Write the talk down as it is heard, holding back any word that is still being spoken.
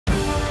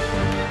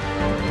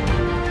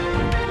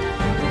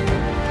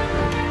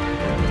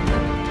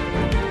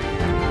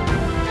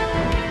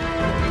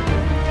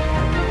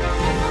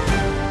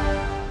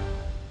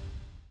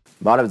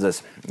Բարև ձեզ,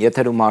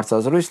 եթերում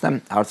հարցազրույցն է,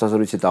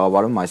 հարցազրույցի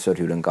տաղավարում այսօր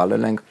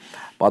հյուրընկալել ենք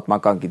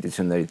պատմական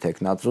գիտությունների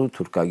թեկնածու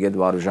թուրքագետ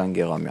Վարուժան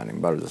Գեղամյանին։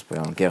 Բարև ձեզ,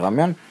 պարոն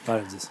Գեղամյան։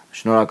 Բարև ձեզ։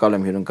 Շնորհակալ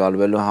եմ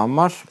հյուրընկալվելու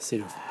համար։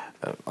 Սիրով։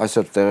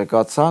 Այսօր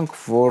տեղեկացանք,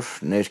 որ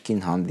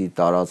ներքին հանդի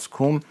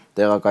տարածքում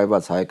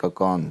տեղակայված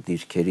հայկական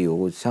դիրքերի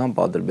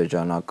ուղղությամբ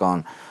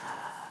ադրբեջանական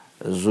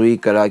զույգ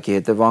կրակի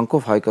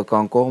հետևանքով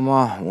հայկական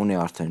կողմը ունի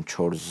արդեն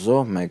 4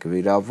 զոհ, 1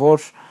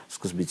 վիրավոր,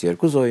 սկզբից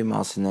 2 զոհի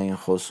մասին էին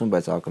խոսում,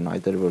 բայց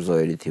ակնհայտ էր, որ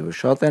զոհերի թիվը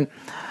շատ են։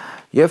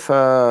 Եվ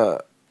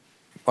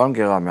պարոն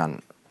Գեղամյան,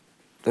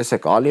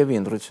 տեսեք, Ալիևի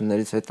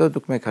ընտրություններից հետո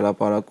դուք մեկ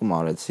հրապարակում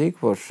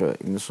արեցիք, որ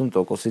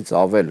 90%-ից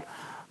ավել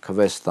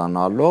քվե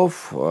ստանալով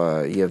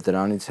եւ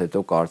դրանից հետո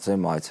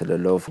կարծեմ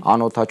այցելելով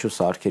անօթաչու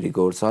սարքերի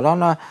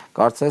գործարանը,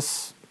 կարծես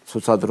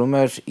ցուցադրում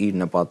էր իր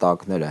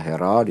նպատակները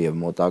հեռահար եւ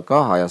մոտակա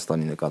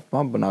Հայաստանի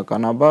նկատմամբ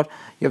բնականաբար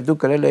եւ դուք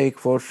գրել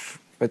էիք, որ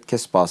պետք է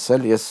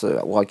սպասել, ես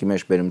ուղղակի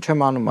մեջբերում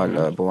չեմ անում, այլ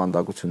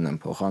բովանդակությունն եմ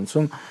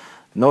փոխանցում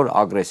նոր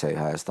ագրեսիայի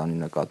Հայաստանի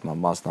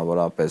նկատմամբ,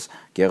 մասնավորապես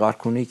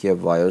Գեղարքունիք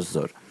եւ Վայոց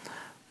ձոր։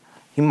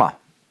 Հիմա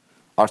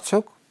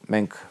արդյոք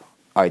մենք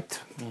այդ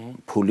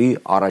փուլի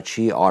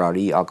առաջի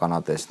արարի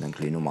ականատեսն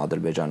ենք լինում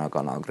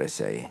ադրբեջանական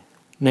ագրեսիայի։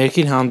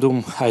 Ներքին հանդում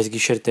այս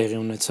գիշեր տեղի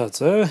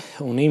ունեցածը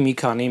ունի մի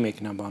քանի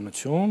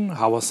մեկնաբանություն,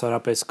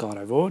 հավասարապես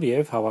կարևոր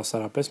եւ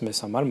հավասարապես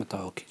մեզ համար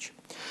մտահոգիչ։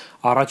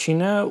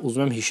 Առաջինը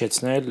ուզում եմ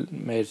հիշեցնել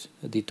մեր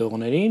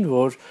դիտողներին,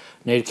 որ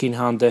ներքին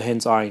հանդը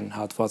հենց այն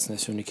հատվածն է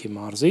Սյունիքի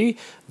մարզի,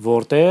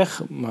 որտեղ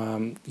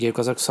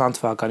 2020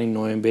 թվականի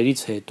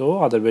նոյեմբերից հետո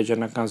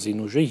ադրբեջանական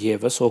զինուժը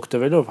եւս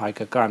օգտվելով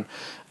հայկական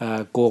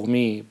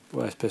կողմի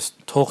այսպես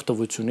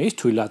թողտվությունից,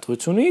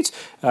 թույլատվությունից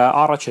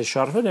առաջ է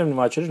շարժվել եւ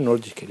նվաճել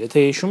նոր դիրքեր։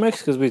 Եթե հիշում եք,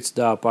 սկզբից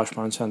դա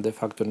պաշտպանության դե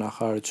ֆակտո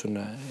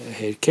նախարարությունը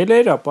հերքել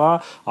էր, ապա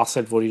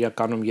ասել, որ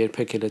իրականում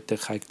երբեք էլ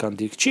այդտեղ հայկական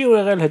դիրք չի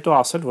եղել, հետո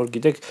ասել, որ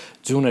գիտեք,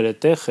 ձյուն էր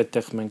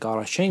այդտեղ մենք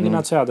առաջ չէին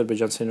գնացել,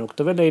 ադրբեջանցիներն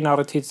օգտվել էին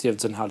առիթից եւ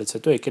ձնհալից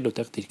հետո եկել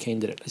ուտեղ դիրք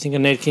էին դրել։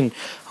 Այսինքն ներքին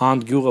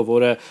հանդ գյուղը,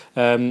 որը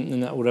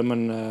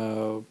ուրեմն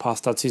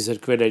փաստացի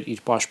զրկվել էր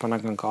իր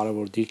պաշտպանական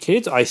կարևոր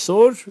դիրքերից,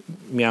 այսօր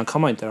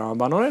միանգամայն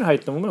տրամաբանորեն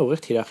հայտնվում է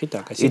ուղիղ թիրախի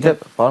տակ։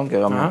 Այսինքն, պարոն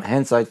Գեղամյան,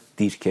 հենց այդ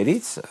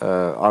դիրքերից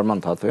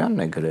Արման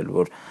Թաթոյանն է գրել,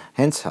 որ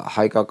հենց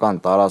հայկական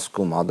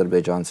տարածքում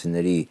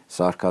ադրբեջանցիների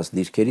սարքած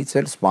դիրքերից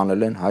էլ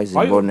սպանել են հայ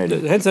զինվորների։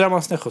 Հենց դրա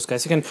մասն է խոսքը,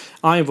 այսինքն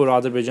այն, որ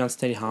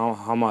ադրբեջանցիների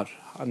համար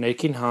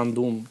ներքին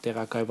հանդում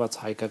տեղակայված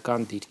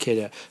հայկական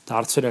դիրքերը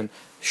դարձել են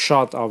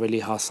շատ ավելի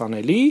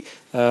հասանելի,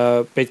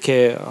 պետք է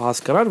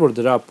հասկանալ, որ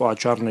դրա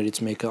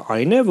պատճառներից մեկը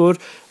այն է, որ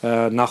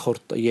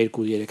նախորդ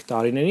 2-3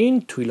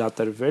 տարիներին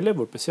թույլատրվել է,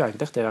 որպեսզի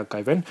այնտեղ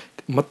տեղակայվեն,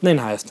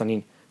 մտնեն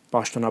Հայաստանին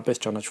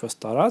պաշտոնապես ճանաչված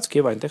տարածք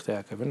եւ այնտեղ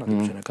տեղակայվեն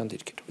ադրբեջանական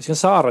դիրքեր։ Այսինքն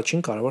սա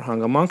առաջին կարևոր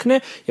հանգամանքն է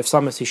եւ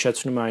սա մեզ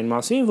հիշեցնում է այն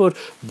մասին, որ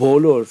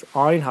բոլոր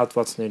այն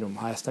հատվածներում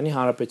Հայաստանի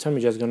Հանրապետության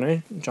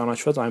միջազգային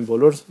ճանաչված այն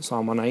բոլոր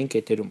սահմանային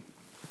կետերում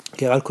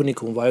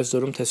Գեղարքունիքում, Վայոց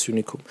ձորում, թե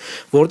Սյունիքում,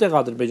 որտեղ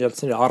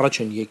ադրբեջանցիները առաջ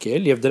են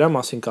եկել եւ դրա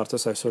մասին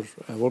կարծես այսօր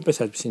որպես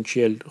այդպեսին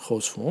չի էլ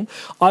խոսվում,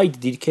 այդ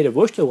դիրքերը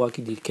ոչ թե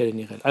ուղղակի դիրքեր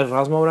են եղել, այլ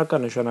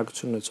ռազմավարական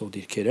նշանակություն ունեցող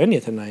դիրքեր են,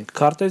 եթե նայենք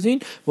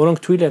քարտեզին,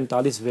 որոնք թույլ են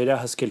տալիս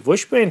վերահսկել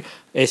ոչ միայն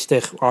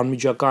այստեղ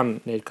անմիջական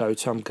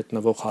ներկայությամբ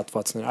գտնվող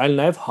հատվածներ, այլ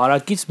նաեւ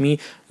հարակից մի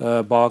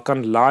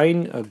բավական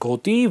լայն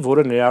գոտի,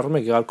 որը ներառում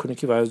է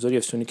Գեղարքունիքի, Վայոց ձորի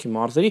եւ Սյունիքի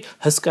մարզերի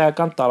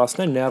հսկայական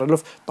տարածքներ,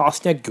 ներառելով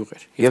տասնյակ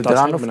գյուղեր։ Եվ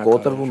դրանով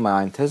կոտրվում է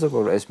այն թեզը,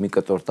 որ այս մի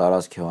կտոր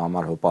տարածքի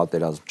համար հո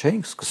պատերազմ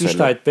չէինք սկսել։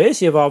 Ճիշտ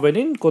այդպես եւ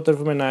ավելին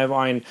կոտրվում է նաեւ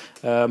այն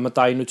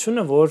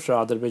մտայնությունը, որ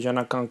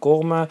ադրբեջանական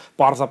կողմը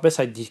պարզապես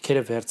այդ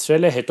դիրքերը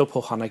վերցրել է հետո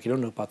փոխանակելու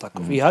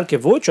նպատակով։ Իհարկե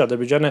ոչ,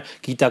 Ադրբեջանը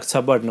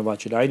գիտակցաբար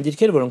նվաճել այն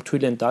դիրքեր, որոնք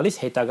թույլ են տալիս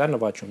հետագա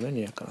նվաճումներն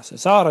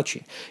իրականացնել։ Սա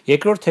առաջին։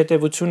 Երկրորդ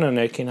հետևությունը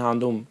ներքին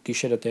հանդում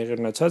գիշերը տեղի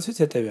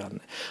ունեցածից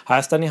հետեւյալն է։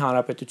 Հայաստանի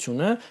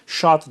Հանրապետությունը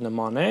շատ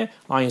նման է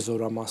այն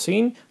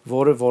զորամասին,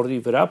 որի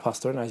վրա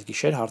փաստորեն այս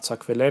գիշեր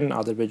հարձակվել են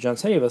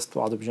ադրբեջանցիներ եւ ըստ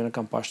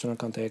ադրբեջանական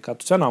պաշտոնական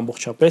տեղեկատվության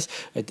ամբողջապես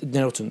այդ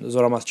ներողություն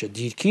զորամաս չէ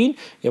դիրքին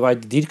եւ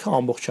այդ դիրքը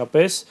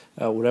ամբողջապես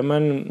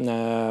ուրեմն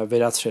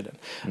վերացրել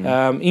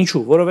են։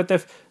 Ինչու՞,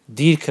 որովհետեւ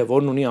դիրքը,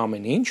 որն ունի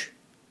ամեն ինչ,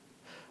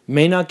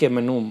 մենակ է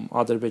մնում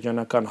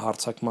ադրբեջանական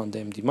հարձակման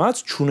դեմ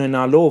դիմաց,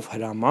 չունենալով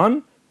հրաման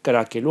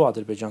կրակելու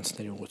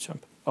ադրբեջանցիների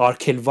ուղղությամբ։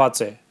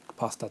 Արգելված է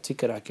փաստացի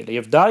կրակելը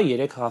եւ դա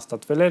երեք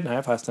հաստատվել է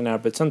նաեւ Հայաստանի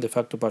Հանրապետության դե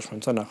ֆակտո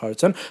պաշտպանության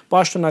նախարարության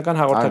պաշտոնական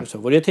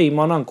հաղորդագրությամբ, որ եթե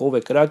իմանանք ով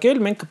է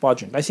կրակել, մենք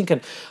կպատժենք։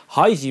 Այսինքն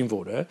հայ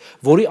զինվորը,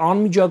 որի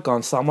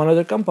անմիջական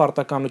սահմանադրական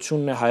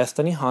պարտականությունն է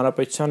Հայաստանի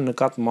Հանրապետության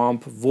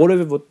նկատմամբ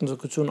որևէ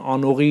ոտնձգություն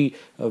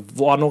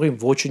անողին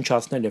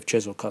ոչնչացնել եւ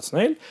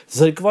չեզոքացնել,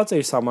 զրկված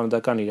է իր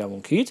սահմանադրական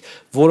իրավունքից,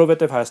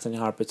 որովհետեւ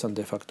Հայաստանի Հանրապետության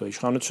դե ֆակտո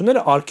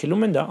իշխանությունները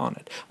արգելում են դա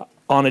անել։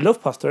 անելով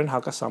փաստորեն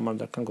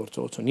հակասահմանադրական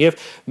գործողություն։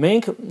 Եվ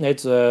մենք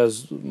այդ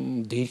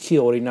դիրքի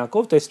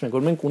օրինակով տեսնում ենք,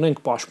 որ մենք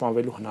ունենք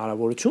պաշտպանվելու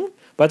հնարավորություն,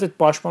 բայց այդ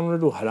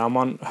պաշտպանվելու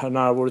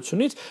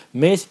հնարավորությունից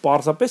մեզ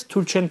պարզապես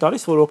թույլ չեն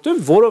տալիս, որ օգտվենք,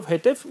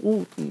 որովհետև ու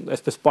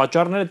այսպես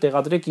պատճառները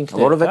տեղադրեք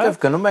ինքներդ, որովհետև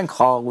գնում ենք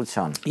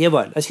խաղաղության։ Եվ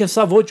այլ, այսինքն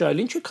սա ոչ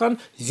այլ ինչ է, քան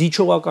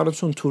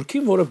զիջողականություն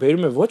Թուրքին, որը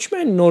բերում է ոչ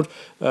միայն նոր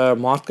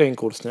մարդկային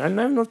կորուստներ, այլ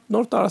նաև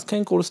նոր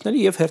տարածքային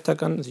կորուստների եւ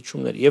հերթական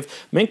զիջումների։ Եվ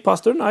մենք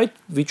փաստորեն այդ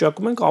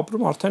վիճակում ենք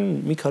ապրում արդեն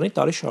մի քանի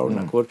տարի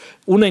շարունակ, որ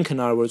ունենք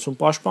հնարավորություն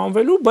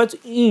պաշտպանվելու, բայց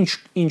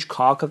ինչ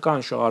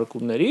քաղաքական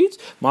շահարկումներից,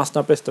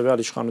 մասնապես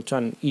տվյալ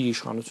իշխանության իր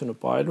իշխանությունը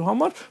պահելու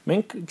համար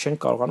մենք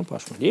չենք կարողանում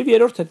պաշտպանել։ Եվ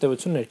երրորդ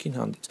հետևություն ներքին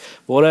հանդից,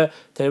 որը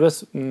թերևս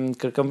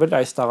կրկնվել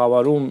այս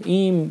տաղավարում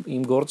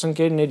իմ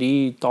գործընկերների,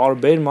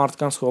 տարբեր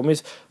մարդկանց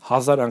կողմից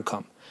 1000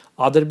 անգամ։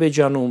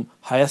 Ադրբեջանում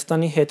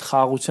Հայաստանի հետ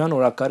խաղաղության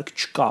օրակարգ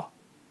չկա։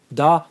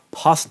 Դա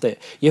փաստ է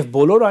եւ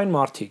բոլոր այն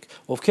մարդիկ,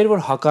 ովքեր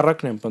որ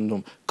հակառակն են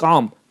պնդում,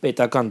 կամ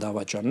պետական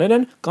դավաճաններ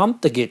են, կամ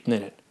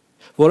տգետներ են,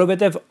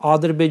 որովհետեւ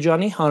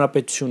Ադրբեջանի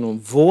Հանրապետությունում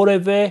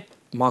որևէ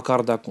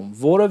մակարդակում,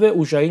 որևէ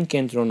ուժային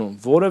կենտրոնում,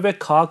 որևէ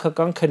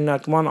քաղաքական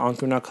քննարկման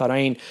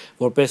անկյունակարային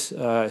որպես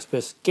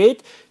այսպես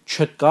կետ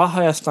չկա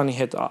Հայաստանի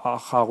հետ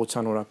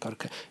խաղաղության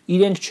օրակարգը։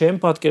 Իրենք չեն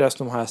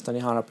պատկերացնում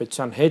Հայաստանի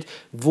Հանրապետության հետ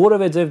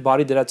որևէ ձև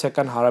բարի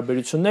դրացիական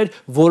հարաբերություններ,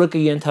 որը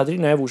կենթադրի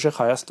նաև ուժեղ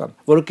Հայաստան,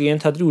 որը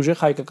կենթադրի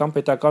ուժեղ հայկական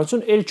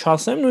պետականություն, ել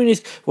չասեմ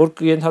նույնիսկ, որ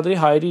կենթադրի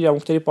հայերի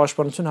իրավունքների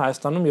պաշտպանություն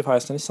Հայաստանում եւ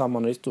Հայաստանի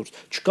սահմաններից դուրս։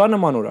 Չկա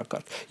նման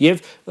օրակարգ։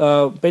 Եվ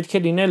պետք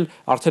է լինել,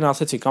 արդեն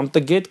ասեցի, կամ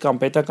տգետ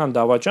կամ պետական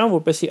դավաճան,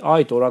 որպեսզի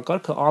այդ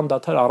օրակարգը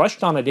անդադար առաջ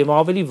տանել եւ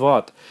ավելի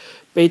վատ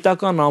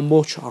պետական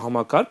ամբողջ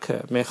համակարգը,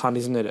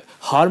 մեխանիզմները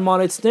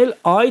հարմարեցնել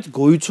այդ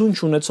գոյություն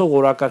չունեցող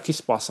օրակարգի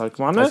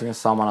սպասարկմանը, այսինքն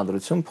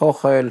սահմանադրություն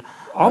փոխել,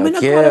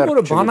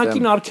 ամենակարևորը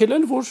բանակին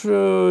արգելել, որ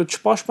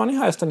չպաշտպանի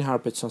Հայաստանի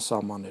Հանրապետության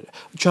սահմանները,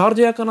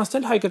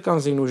 չհարդիականացնել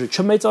հայկական զինուժը,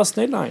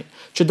 չմեծացնել այն,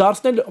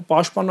 չդարձնել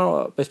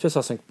այսպես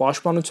ասենք,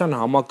 պաշտպանության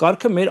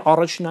համակարգը մեր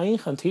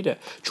առաջնային խնդիրը,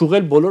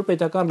 չուղղել բոլոր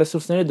պետական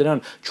ռեսուրսները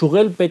դրան,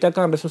 չուղղել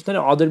պետական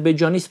ռեսուրսները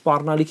Ադրբեջանի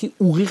սպառնալիքի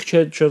ուղիղ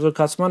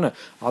չեզոքացմանը,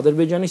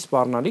 Ադրբեջանի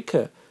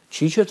սպառնալիքը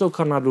չի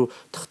չեզոքանալու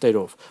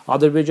թղթերով,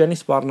 Ադրբեջանի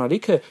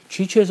սպառնալիքը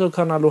չի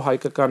չեզոքանալու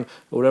հայկական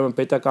ուրեմն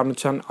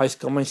պետականության այս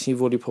կամ այն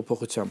սիմվոլի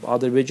փոփոխությամբ,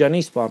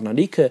 Ադրբեջանի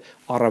սպառնալիքը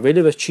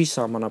առավելևս չի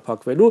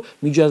սահմանափակվելու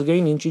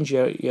միջազգային ինչ-ինչ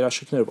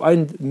երաշխիքներով,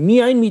 այն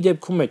միայն մի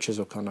դեպքում է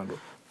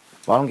չեզոքանալու։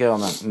 Պարոն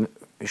Գեղամյան,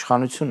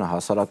 իշխանությունը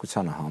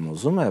հասարակությանը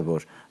համոզում է,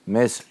 որ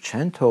մեզ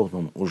չեն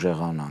թողնում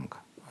ուժեղանանք,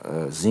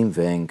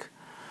 զինվենք,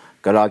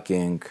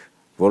 կրակենք,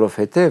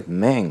 որովհետև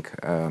մենք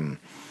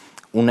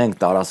ունենք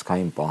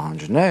տարածքային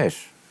պահանջներ,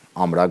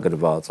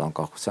 ամրագրված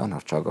անկախության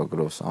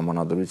հռչակագրով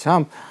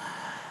սահմանադրությամբ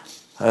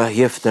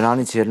եւ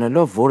դրանից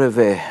ելնելով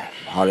որևէ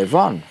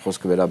հարևան,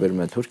 խոսքը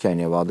վերաբերում է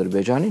Թուրքիային եւ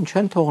Ադրբեջանին,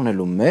 չեն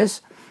թողնելու մեզ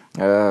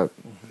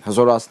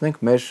հզորացնենք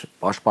մեր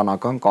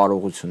պաշտպանական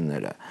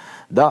կարողությունները։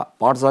 Դա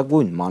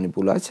պարզագույն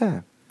մանիպուլյացիա է։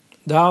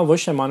 Դա ոչ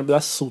թե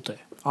մանիպուլյացիա, սուտ է,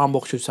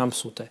 ամբողջությամբ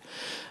սուտ է։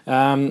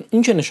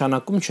 Ինչ է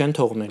նշանակում չեն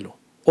թողնելու։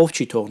 Ով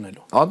չի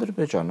թողնելու։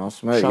 Ադրբեջանը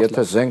ասում է,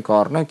 եթե զենք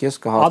առնեք, ես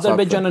կհարձակվեմ։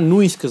 Ադրբեջանը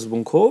նույն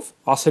սկզբունքով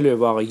ասելու է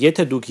վաղը,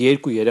 եթե դուք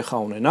 2 երեխա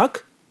ունենաք,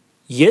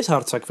 ես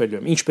հարձակվելու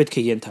եմ, ինչ պետք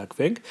է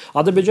ենթարկվենք։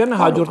 Ադրբեջանը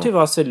հաջորդիվ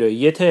ասելու է,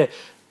 եթե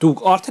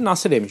դուք արդեն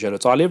ասել է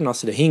միջերոց, Ալիևն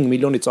ասել է 5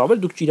 միլիոնից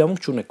ավել դուք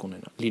իրավունք չունեք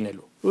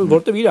լինելու,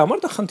 որտեղ իր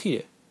համար դա խնդիր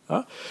է, հա։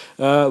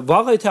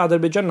 Վաղը եթե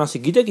Ադրբեջանն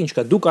ասի, գիտեք ինչ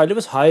կա, դուք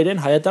այլևս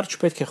հայերեն հայատար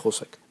չպետք է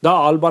խոսեք։ Դա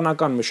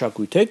ալբանական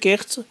մշակույթ է,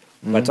 կեղծ,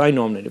 բայց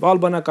այնուամենայնիվ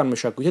ալբանական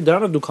մշակույթ է,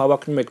 դրանով դուք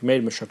հավակնում եք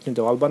մեր մշակույթին,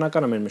 դեռ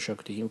ալբանականը մեր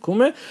մշակույթի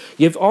հիմքում է,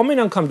 եւ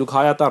ամեն անգամ դուք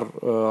հայատար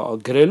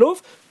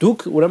գրելով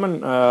դուք ուրեմն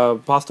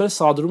փաստորեն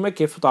սադրում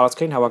եք եւ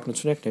տարածքային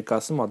հավակնություն եք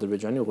ներկայացնում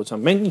Ադրբեջանի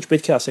ուղղությամբ։ Մենք ինչ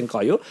պետք է ասենք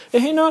այո,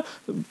 հենա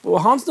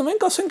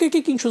հանձնվենք, ասենք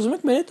եկեք ինչ ուզում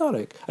եք մեր հետ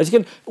արեք։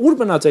 Այսինքն ուր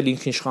մնաց այլ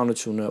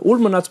ինքնիշխանությունը,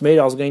 ուր մնաց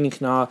մեր ազգային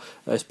ինքնա,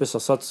 այսպես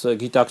ասած,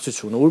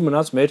 գիտակցությունը, ուր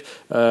մնաց մեր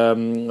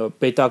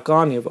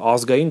պետական եւ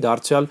ազգային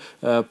դարձյալ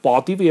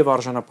պատիվը եւ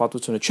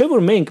արժանապատվությունը։ Չէ՞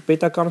 որ մենք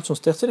պետականություն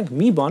ստեղծել ենք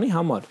մի բանի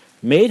համար,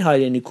 մեր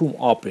հայրենիքում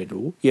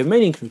ապրելու եւ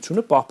մեր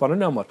ինքնությունը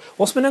պահպանելու համար։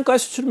 Օսմանյան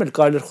կայսրությունում էլ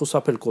կարելի էր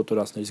խուսափել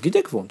կոտորածներից,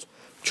 գիտեք ոնց։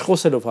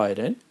 Չխոսելով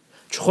հայերեն,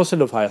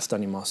 չխոսելով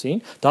Հայաստանի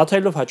մասին,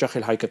 դադարելով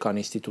հաճախել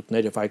հայկական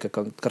ինստիտուտներ եւ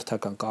հայկական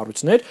կրթական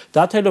կառույցներ,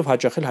 դադարելով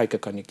հաճախել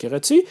հայկական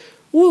եկեղեցի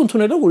ու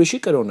ընդունելով ուրիշի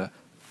կրոնը։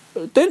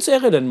 Տենց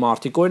եղել են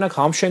մարդիկ, օրինակ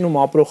Համշենում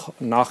ապրող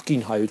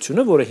նախկին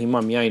հայությունը, որը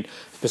հիմա միայն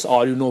այսպես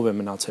արյունով է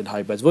մնացել հայ,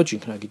 բայց ոչ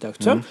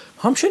ինքնագիտակցությամբ,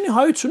 Համշենի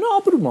հայությունը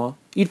ապրում է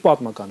իր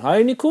պատմական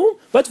հայրենիքում,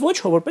 բայց ոչ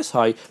որպես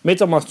հայ,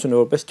 մեծամասնությունը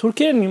որպես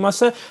թուրքերեն, մի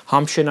մասը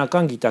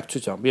համշենական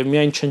գիտակցությամբ եւ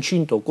միայն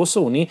չնչին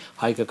տոկոսը ունի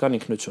հայկական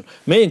ինքնություն։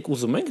 Մենք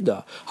ուզում ենք դա։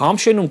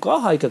 Համշենում կա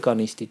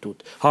հայկական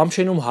ինստիտուտ,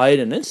 Համշենում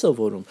հայերեն են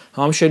սովորում,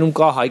 Համշենում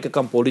կա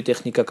հայկական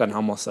պոլիտեխնիկական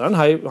համալսարան,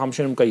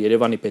 Համշենում կա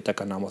Երևանի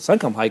պետական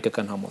համալսարան կամ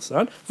հայկական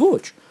համալսարան,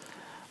 ոչ։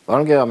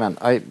 Պարոն Գեղամյան,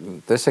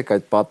 տեսեք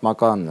այդ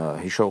պատմական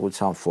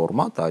հիշողության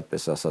ֆորմատը,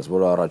 այդպես ասած,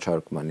 որը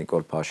առաջարկում է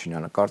Նիկոլ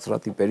Փաշինյանը,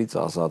 կարծրատիպերից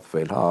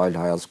ազատվել, այլ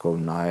հայացքով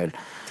նայել,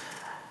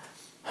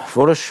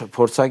 Որոշ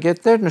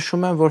փորձագետներ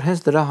նշում են, որ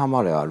հենց դրա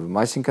համար է արվում,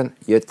 այսինքն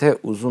եթե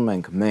ուզում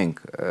ենք մենք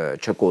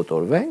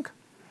չկոտորվենք,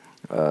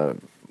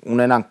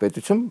 ունենանք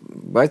պետություն,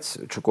 բայց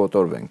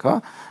չկոտորվենք, հա,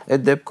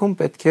 այդ դեպքում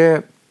պետք է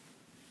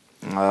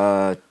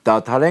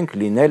դադարենք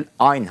լինել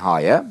այն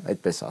հայը,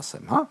 այդպես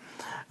ասեմ, հա,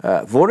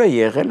 որը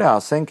եղել է,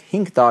 ասենք,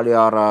 5 տարի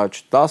առաջ,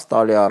 10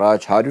 տարի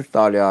առաջ, 100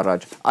 տարի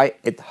առաջ,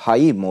 այդ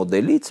հայի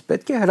մոդելից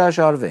պետք է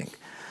հրաժարվենք։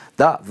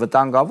 Դա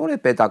վտանգավոր է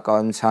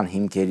պետականության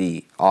հիմքերի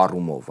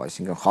առումով,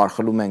 այսինքն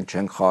խարխլում ենք,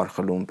 չենք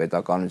խարխլում,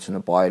 պետականությունը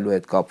պահելու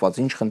հետ կապված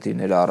ինչ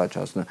խնդիրներ է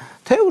առաջացնում,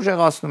 թե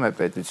ուժեղացնում է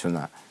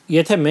պետությունը։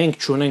 Եթե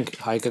մենք չունենք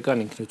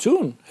հայկական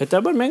ինքնություն,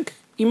 հետաբար մենք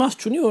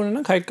իմաստ չունի որ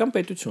ունենանք հայկական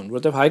պետություն,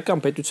 որովհետև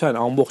հայկական պետության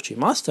ամբողջ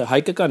իմաստը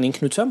հայկական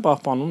ինքնության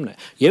պահպանումն է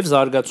եւ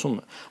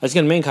զարգացումը։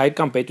 Այսինքն մենք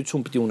հայկական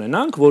պետություն պիտի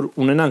ունենանք, որ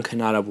ունենանք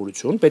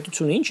հնարավորություն,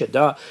 պետությունը ինչ է,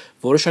 դա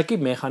որոշակի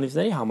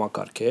մեխանիզմների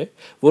համակարգ է,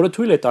 որը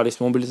թույլ է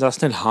տալիս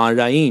մոբիլիզացնել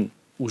հանրային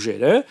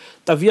ուժերը,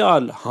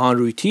 տվյալ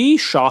հանրույթի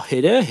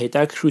շահերը,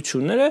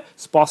 հետաքրքրությունները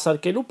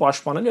սպասարկելու,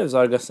 պաշտպանելու եւ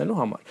զարգացնելու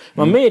համար։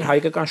 Հիմա մեր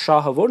հայկական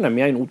շահը ո՞րն է,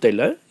 միայն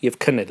ուտելը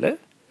եւ քնելը։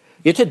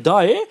 Եթե դա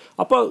է,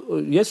 ապա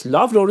ես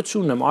լավ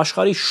լորություն ունեմ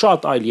աշխարհի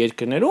շատ այլ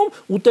երկրներում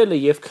ուտելը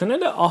եւ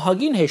քնելը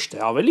ահագին հեշտ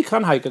է, ավելի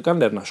քան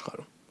հայկական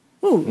լեռնաշխարհում։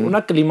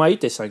 Օրինակ կլիմայի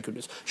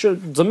տեսանկյունից։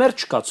 Ձմեռ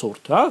չկա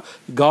ցուրտ, հա,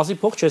 գազի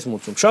փող չես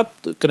մուծում։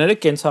 Շատ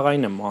կներեք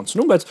կենցաղային եմ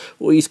անցնում, բայց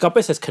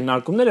իսկապես այս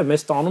քննարկումները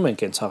մեզ տանում են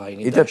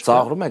կենցաղայինի։ Իդեպ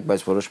ծաղրում եք,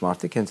 բայց որոշ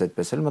մարդիկ հենց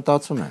այդպես էլ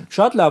մտածում են։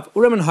 Շատ լավ,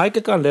 ուրեմն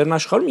հայկական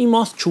լեռնաշխարհում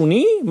իմաստ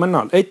չունի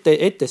մնալ։ Այդ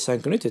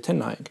տեսանկյունից եթե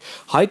նայենք,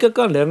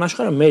 հայկական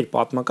լեռնաշխարհը մեր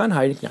պատմական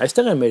հայրենիքն է,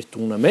 այստեղ է մեր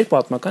տունը, մեր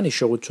պատմական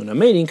հիշողությունը,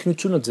 մեր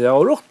ինքնությունը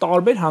ձևավորող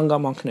տարբեր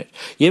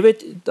հանգամանքներ։ Եվ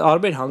այդ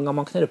տարբեր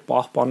հանգամանքները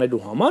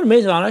պահպանելու համար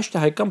մեզ առաջ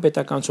է հայկական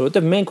պետականություն,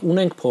 որովհետև մենք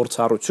ունենք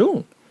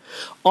փորձառություն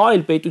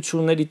այլ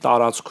պետությունների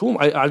տարածքում,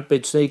 այլ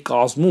պետությունների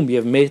կազմում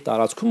եւ մեր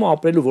տարածքում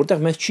ապրելու,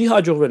 որտեղ մեզ չի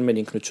հաջողվել մեր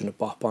ինքնությունը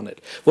պահպանել,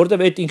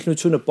 որտեղ այդ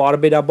ինքնությունը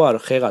պարբերաբար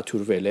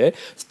խեղաթյուրվել է,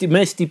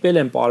 մեզ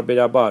ստիպել են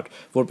պարբերաբար,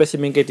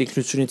 որպեսզի մենք այդ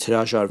ինքնությունից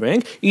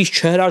հրաժարվենք, իսկ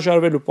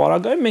չհրաժարվելու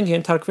պարագայում մենք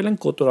ենթարկվել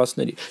ենք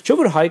կոտորածների։ Չէ՞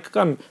 որ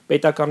հայկական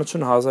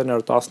պետականությունը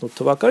 1918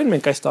 թվականին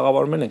մենք այս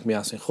տաղավարում ենք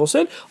միասին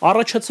խոսել,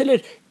 առաջացել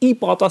էր ի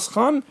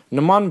պատասխան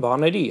նման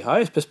բաների, հա,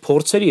 այսպես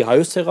փորձերի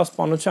հայոց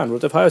ցեղասպանության,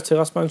 որտեղ հայոց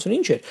ցեղասպանությունը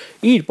ինչ էր,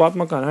 իր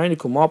պատմական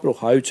հայրենիքում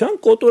ապրող հայության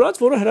կոտորած,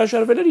 որը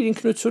հրաժարվել էր իր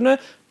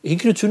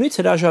ինքնությունից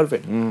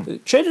հրաժարվել։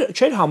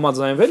 Չէր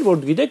համաձայնվել, որ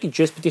գիտեք,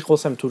 ես պիտի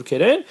խոսեմ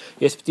թուրքերեն,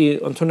 ես պիտի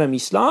ընդունեմ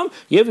իսլամ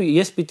եւ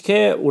ես պետք է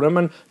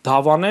ուրեմն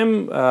դավանեմ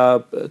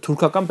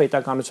թուրքական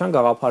պետականության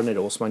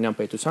գաղափարները, օսմանյան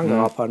պետության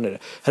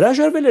գաղափարները։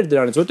 Հրաժարվել էր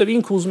դրանից, որտեղ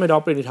ինքը ուզում էր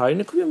ապրել իր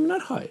հայրենիքում եւ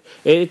մնար հայ։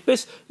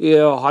 Այդպես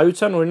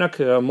հայության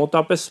օրինակ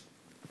մոտապես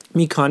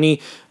մի քանի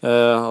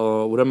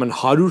ուրեմն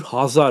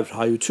 100,000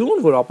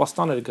 հայություն, որ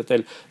ապաստան էր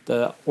գտել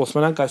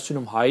Օսմանյան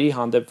կայսրությունում հայերի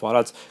հանդեպ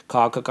վարած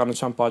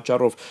քաղաքականության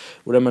պատճառով,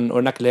 ուրեմն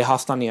օրինակ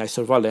Լեհաստանի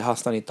այսօրվա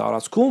Լեհաստանի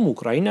տարածքում,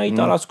 Ուկրաինայի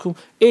տարածքում,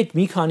 այդ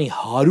մի քանի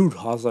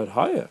 100,000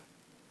 հայը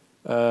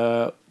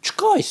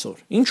չկա այսօր։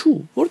 Ինչու՞։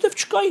 Որովհետև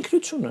չկա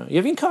ինքնությունը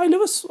եւ ինքը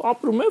այլևս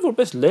ապրում է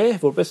որպես լեհ,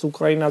 որպես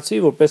ուկրաինացի,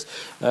 որպես,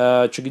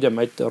 չգիտեմ,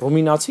 այդ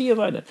ռումինացի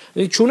եւ այլն։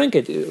 Չունենք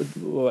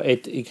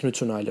այդ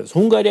ինքնությունը այլևս։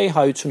 Հունգարիայի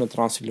հայությունը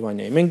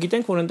Տրանսիլվանիայի։ Մենք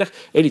գիտենք, որ այնտեղ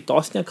էլի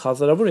տասնյակ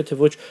հազարավոր, եթե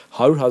ոչ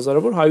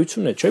 100,000-ավոր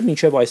հայություն է, չէ՞,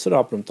 մինչեւ այսօր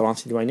ապրում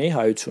Տրանսիլվանիայի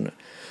հայությունը։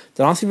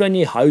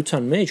 Տրանսիլվանիայի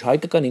հայության մեջ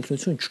հայկական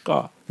ինքնություն չկա։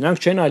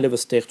 Նրանք չեն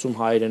այլևս ստեղծում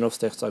հայերենով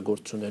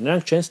ստեղծագործություններ,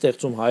 նրանք չեն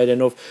ստեղծում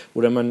հայերենով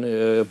ուրեմն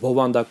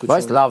բովանդակություն։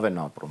 Բայց լավ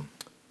են ապրում։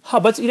 Հա,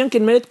 բայց իրենք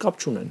են մեր հետ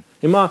կապ չունեն։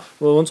 Հիմա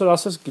ոնց որ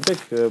ասես,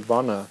 գիտեք,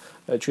 բանը,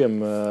 չեմ,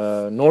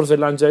 Նոր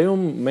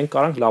Զելանդիայում մենք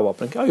կարանք լավ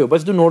ապրենք։ Այո,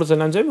 բայց դու Նոր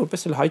Զելանդիայում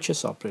որպես էլ հայ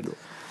չես ապրելու։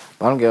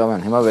 Պարոն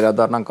Գեղամյան, հիմա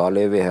վերադառնանք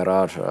Ալիևի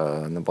հերար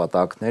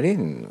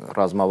նպատակներին,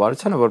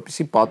 ռազմավարությանը,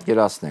 որպեսզի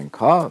պատկերացնենք,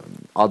 հա,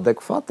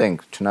 ադեկվատ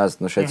ենք, չնայած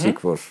նշեցիք,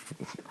 որ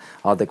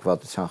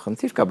ադեկվատության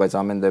խնդիր կա, բայց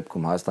ամեն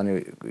դեպքում Հայաստանի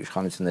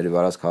իշխանությունների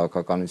վարած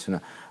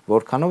քաղաքականությունը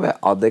որքանով է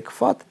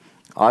ադեկվատ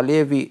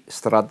Ալիևի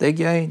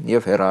ստրատեգիային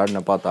եւ հերար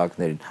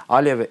նպատակներին։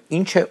 Ալիևը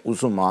ինչ է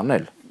ուզում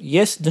անել։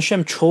 Ես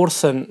նշեմ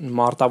 4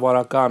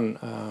 մարտավարական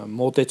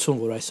մոտեցում,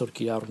 որ այսօր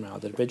կիրառում է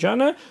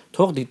Ադրբեջանը,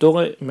 թող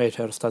դիտողը մեր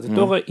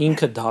հեռուստադիտողը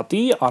ինքը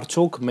դատի,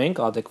 արդյոք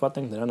մենք ադեկվատ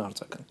ենք նրան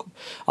արձագանքում։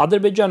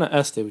 Ադրբեջանը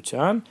ըստ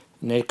էության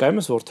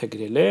ներկայումս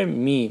որդեգրել է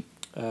մի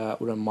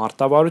ուրեմն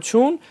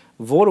մարտավարություն,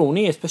 որը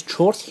ունի այսպես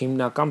 4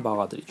 հիմնական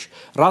բաղադրիչ։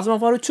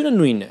 Ռազմավարությունը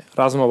նույնն է։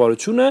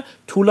 Ռազմավարությունը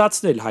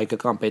թույլաtsնել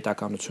հայկական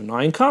պետականությունը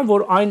այնքան,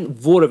 որ այն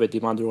որևէ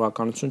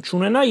դիմադրողականություն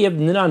չունենա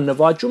եւ նրա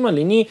նվաճումը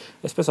լինի,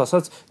 այսպես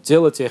ասած,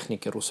 ձելը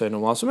տեխնիկը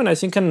ռուսերենում ասում են,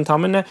 այսինքն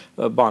ընդամենը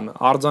բան,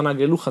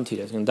 արձանագրելու խնդիր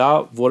է, այսինքն դա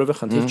որևէ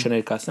խնդիր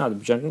չներկայացնի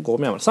Ադրբեջանի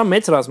կողմի համար։ Սա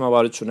մեծ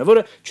ռազմավարություն է,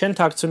 որը չեն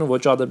թաքցնում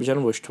ոչ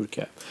Ադրբեջանը, ոչ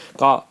Թուրքիայում։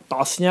 Կա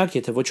տասնյակ,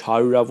 եթե ոչ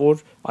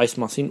հարյուրավոր այս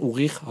մասին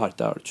ուղիղ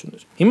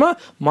հայտարարություններ։ Հիմա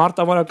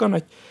մարտավարական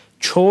այդ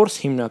 4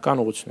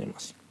 հիմնական ուղղությունների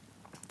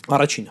մասին։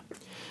 Առաջինը,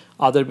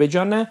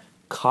 Ադրբեջանը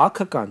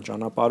քաղաքական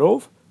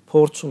ճանապարհով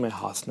փորձում է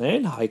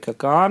հասնել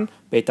հայկական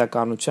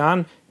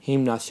պետականության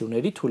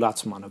հիմնասյուների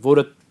թուլացմանը,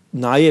 որը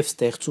նաև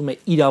ստեղծում է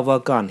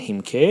իրավական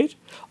հիմքեր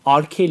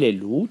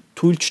արգելելու,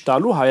 թույլ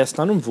չտալու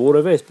Հայաստանում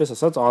որևէ, այսպես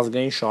ասած,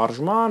 ազգային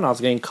շարժման,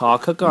 ազգային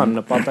քաղաքական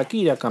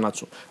նպատակի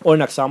իրականացում։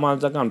 Օրինակ,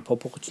 սահմանադրական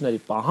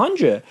փոփոխությունների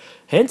պահանջը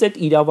հենց այդ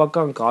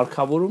իրավական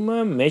կարգավորումը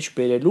մեջ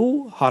բերելու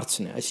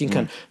հարցն է,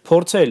 այսինքն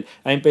փորձել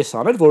այնպես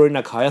անել, որ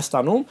օրինակ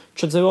Հայաստանում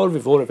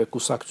չձևավորվի որևէ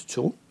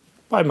կուսակցություն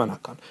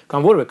պայմանական,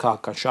 կամ որևէ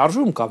քաղաքական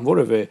շարժում, կամ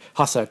որևէ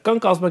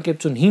հասարակական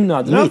կազմակերպություն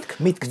հիմնադրամ,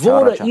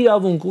 որը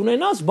իրավունք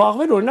ունենա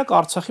զբաղվել օրինակ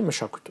Արցախի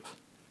մշակույթով։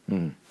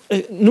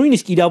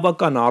 Նույնիսկ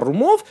իրավական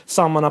առումով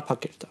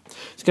սահմանափակել դա։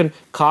 Այսինքն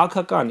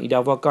քաղաքական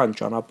իրավական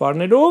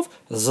ճանապարհներով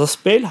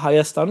զսպել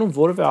Հայաստանում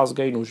որևէ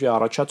ազգային ուժի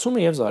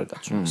առաջացումը եւ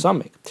զարգացումը։ Սա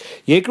մեկ։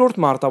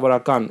 Երկրորդ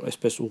մարտավարական,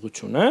 այսպես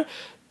ուղղությունը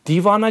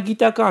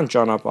դիվանագիտական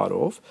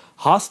ճանապարհով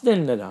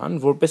հասնել նրան,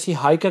 որպեսզի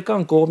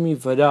հայկական կողմի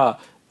վրա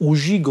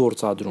ուժի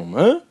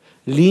գործադրումը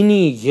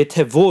լինի,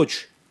 եթե ոչ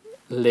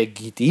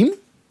լեգիտիմ,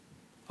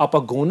 ապա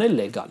գոնե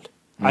լեգալ։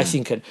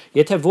 Այսինքն,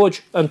 եթե ոչ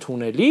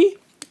ընդունելի,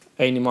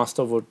 այն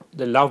իմաստով,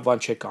 որ լավ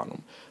բան չեք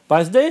անում,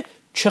 բայց դե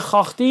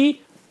չխախտի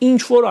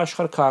ինչ որ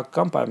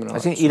աշխարհքաղաքական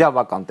պայմանավորվածություն։ Այսինքն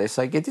իրավական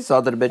տեսակետից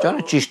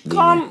Ադրբեջանը ճիշտ լինի։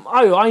 Կամ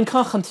այո,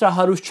 այնքան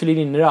խնդրահարույց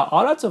չլինի նրա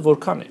արածը,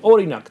 որքան է։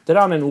 Օրինակ,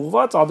 դրան են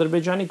ուղղված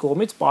Ադրբեջանի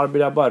կողմից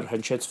պարբերաբար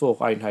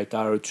հնչեցվող այն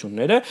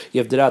հայտարարությունները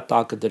եւ դրա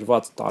տակը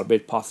դրված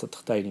տարբեր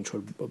փաստաթղթային ինչ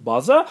որ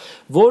բազա,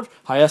 որ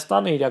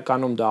Հայաստանը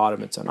իրականում դա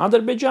արմեցան։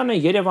 Ադրբեջանը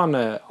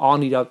Երևանը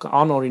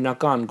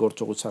անօրինական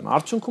գործողության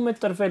արդյունքում է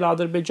տրվել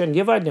Ադրբեջան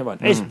եւ այլն եւ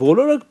այլն։ Այս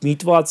բոլորը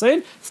միտված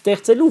են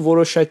ստեղծելու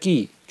որոշակի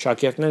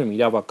շակերտներում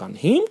իրավական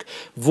հիմք,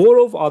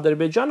 որով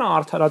Ադրբեջանը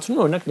արդարացնում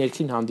է օրինակ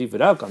ներքին հանդի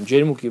վրա կամ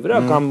ջերմուկի վրա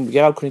կամ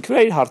գեղարքունիքի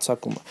վրա իր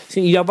հարձակումը։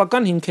 Այսինքն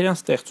իրավական հիմքեր են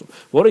ստեղծում,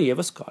 որը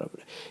եւս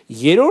կարևոր է։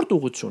 Երրորդ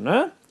ուղղությունը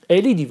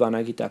էլի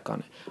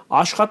դիվանագիտական է։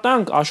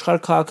 Աշխատանք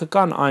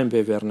աշխարհքաղաքական այն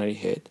բևեռների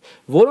հետ,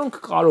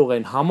 որոնք կարող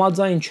են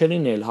համաձայն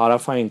չլինել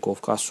հարավային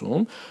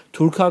Կովկասում,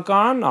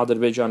 թուրքական,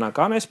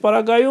 ադրբեջանական այս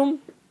պարագայում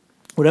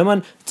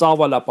ուրեմն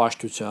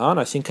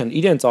ծավալապաշտության, այսինքն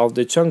իրենց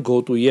ազդեցության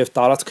գոտու եւ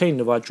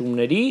տարածքային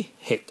նվաճումների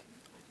հետ։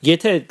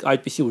 Եթե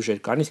այդպիսի ուժեր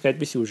կան, իսկ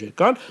այդպիսի ուժեր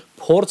կան,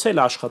 փորձել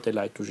աշխատել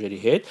այդ ուժերի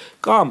հետ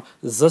կամ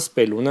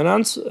զսպելու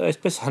նրանց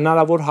այսպես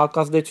հնարավոր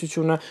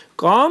հակազդեցությունը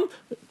կամ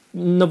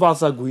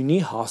նվազագույնի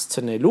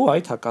հասցնելու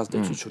այդ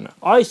հակազդեցությունը։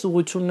 Այս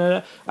ուղղությունները,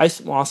 այս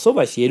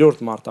մասով, այս երրորդ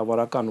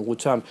մարտավարական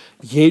ուղղության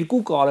երկու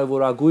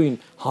կարևորագույն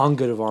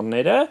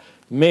հանգրվանները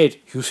մեր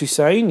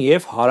հյուսիսային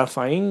եւ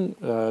հարավային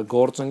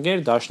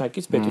գործընկեր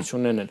դաշնակից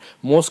պետություններն են՝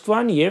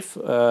 Մոսկվան եւ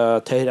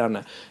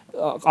Թեհրանը։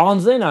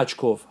 Անձեն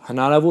աչքով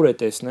հնարավոր է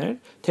տեսնել,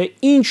 թե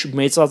ինչ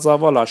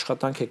մեծածավալ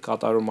աշխատանք է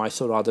կատարում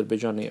այսօր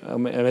Ադրբեջանի,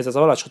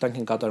 մեծածավալ աշխատանք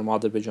են կատարում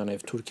Ադրբեջանը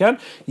եւ Թուրքիան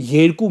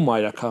երկու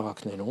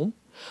մայրաքաղաքներում,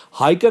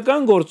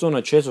 հայկական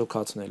գործոնը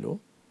չեզոքացնելու,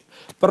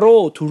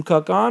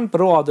 պրո-թուրքական,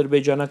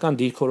 պրո-ադրբեջանական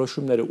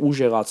դիրքորոշումները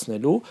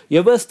ուժեղացնելու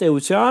եւ ըստ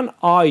էության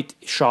այդ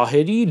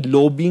շահերի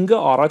լոբինգը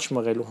առաջ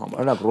մղելու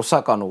համար։ Օրինակ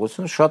ռուսական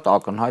ուղղությունը շատ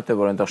ակնհայտ է,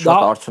 որ այնտեղ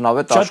շատ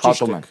արդյունավետ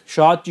աշխատում են։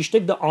 Շատ ճիշտ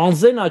է, դա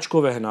անձեն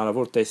աչքով է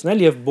հնարավոր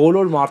տեսնել եւ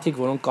բոլոր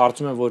մարդիկ, որոնք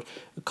կարծում են, որ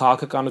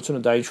քաղաքականությունը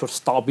դա ինչ որ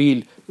ստաբիլ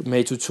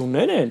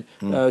մեծություններ են,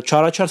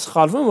 չարաչար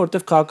սխալվում են,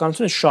 որովհետեւ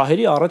քաղաքականությունը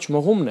շահերի առաջ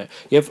մղումն է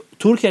եւ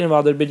Թուրքիան եւ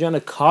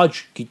Ադրբեջանը քաջ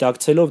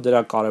գիտակցելով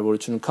դրա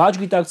կարեւորությունը, քաջ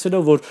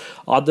գիտակցելով, որ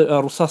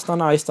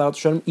Ռուսաստանը այս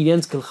տարածաշրջանում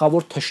իրենց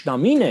գլխավոր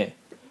թշնամին է,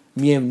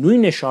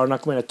 միևնույն է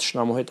շարունակում են այդ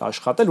թշնամու հետ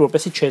աշխատել,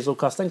 որպեսզի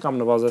չեզոքացնեն կամ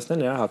նվազեցնեն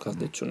նրա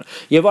հակազդեցությունը։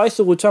 Եվ այս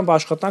ուղղությամբ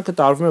աշխատանքը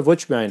տարվում է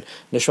ոչ միայն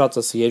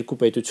նշվածս երկու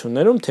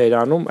պետություններում,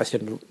 Թեհրանում,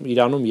 այսինքն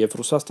Իրանում եւ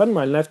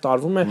Ռուսաստանում, այլ նաեւ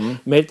տարվում է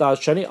մեր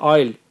տարածաշրջանի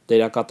այլ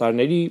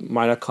դերակատարների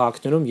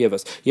մայրաքաղաքներում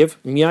եւս եւ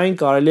միայն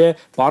կարելի է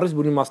բառից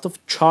բուն իմաստով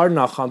չար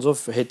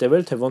նախանձով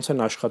հետեւել, թե ոնց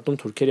են աշխատում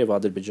թուրքեր եւ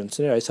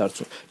ադրբեջանցիները այս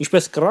հարցում։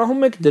 Ինչպես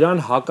կռահում եք,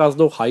 դրան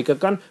հակազդող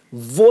հայկական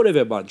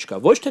որևէ բան չկա,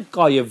 ոչ թե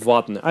կա եւ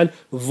վատն է, այլ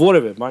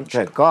որևէ բան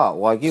չկա։ Չէ, կա,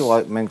 ուղղակի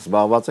մենք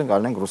զբաղված ենք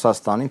այլենք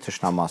Ռուսաստանին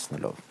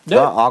թշնամացնելով։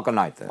 Դա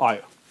ակնհայտ է։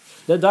 Այո։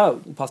 Դա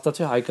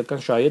փաստացի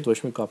հայկական շահի հետ ոչ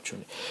մի կապ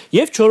չունի։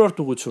 Եվ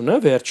չորրորդ ուղղությունը,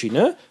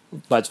 վերջինը,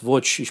 բայց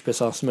ոչ,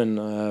 ինչպես ասում են,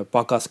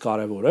 պակաս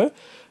կարևորը,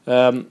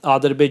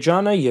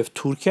 Ադրբեջանը եւ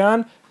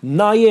Թուրքիան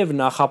նաեւ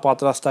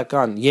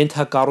նախապատրաստական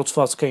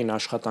ենթակառուցվածքային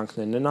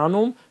աշխատանքներն են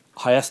անում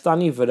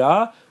Հայաստանի վրա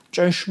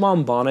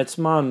ճնշման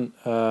բանեցման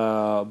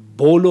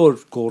բոլոր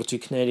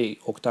գործիքների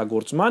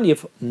օգտագործման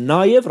եւ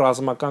նաեւ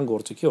ռազմական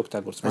գործիքի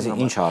օգտագործման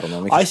համար։ Ինչ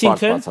առնում է,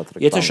 այսինքն,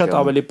 եթե շատ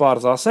ավելի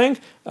պարզ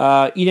ասենք,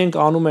 իրենք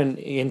անում են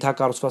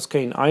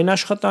ենթակառուցվածքային այն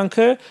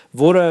աշխատանքը,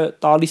 որը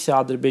տալիս է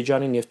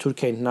Ադրբեջանին եւ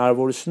Թուրքիային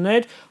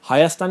հնարավորություններ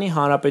Հայաստանի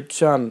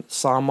Հանրապետության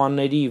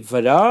սահմանների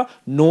վրա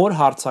նոր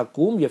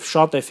հարձակում եւ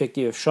շատ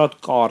էֆեկտիվ եւ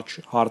շատ կարճ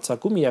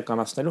հարձակում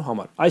իրականացնելու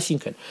համար։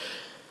 Այսինքն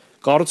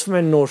կառուցվում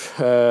են նոր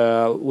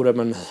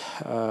ուրեմն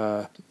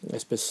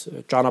այսպես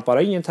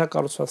ճանապարհային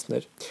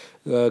ենթակառուցվածքներ,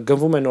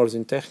 գնվում է նոր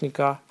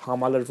զինտեխնիկա,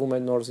 համալրվում է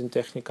նոր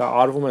զինտեխնիկա,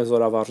 արվում են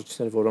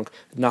զորավարժություններ, որոնք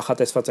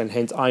նախատեսված են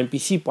հենց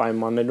այնպիսի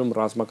պայմաններում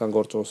ռազմական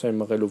գործողություններ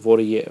մղելու,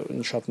 որը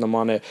շատ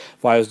նման է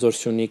Վայոց ձոր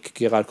Սյունիք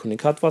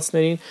գեղարքունիք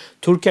հատվածներին։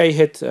 Թուրքիայի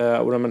հետ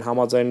ուրեմն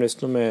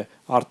համաձայնեցնում է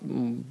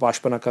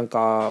պաշտպանական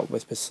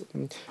այսպես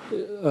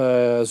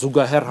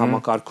զուգահեռ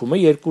համակարգումը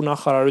երկու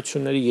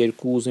նախարարությունների,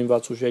 երկու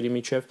զինված ուժերի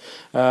միջև,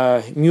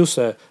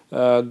 մյուսը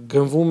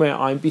գնվում է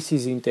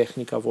այնպիսի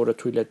զինտեխնիկա, որը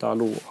թույլ է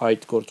տալու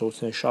այդ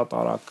գործողությունները շատ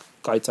արագ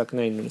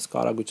կայծակներին նույնիսկ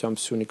արագությամբ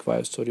Սյունիք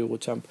Վայոց-Ձորի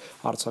ուղղությամբ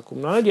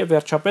հարձակումն անել եւ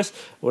վերջապես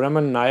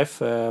ուրեմն նաեւ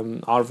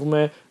արվում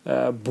է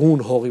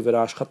բուն հողի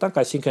վրա աշխատանք,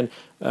 այսինքն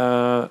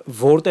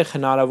որտեղ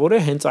հնարավոր է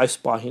հենց այս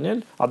պահին էլ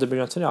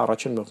ադրբեջանցիները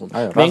առաջ են մղվում։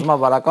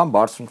 Ռազմավարական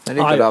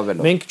բարձունքների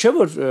գրավելով։ Մենք չէ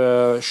որ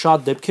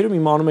շատ դեպքերում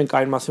իմանում ենք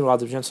այն մասին, որ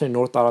ադրբեջանցիները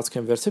նոր տարածք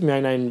են վերցրել,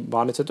 միայն այն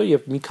բանից հետո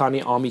եւ մի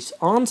քանի ամիս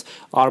անց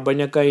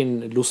արբանյակային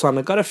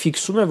լուսանկարը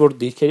ֆիքսում է, որ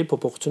դիրքերի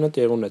փոփոխությունը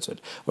տեղի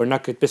ունեցել։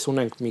 Օրինակ այդպես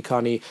ունենք մի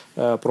քանի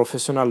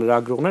պրոֆեսիոնալ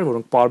լրագրողներ,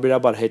 որոնք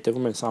պարբերաբար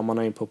հետևում են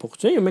սահմանային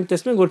փոփոխություններին, եւ մենք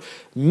տեսնում ենք, որ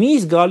մի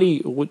զգալի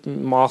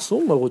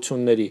մասում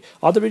ուղղությունների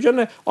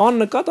Ադրբեջանը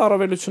աննկատ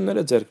առավելություններ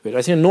է ձեռք բերել։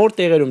 Այսինքն նոր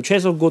տեղերում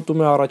չեզոք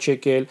գոտում է առաջ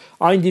եկել,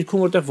 այն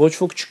դիրքում որտեղ ոչ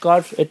ոք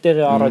չկար,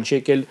 այդտեղ է առաջ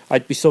եկել,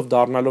 այդպիսով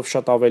դառնալով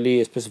շատ ավելի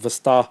այսպես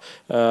վստահ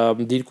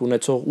դիրք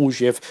ունեցող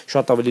ուժ եւ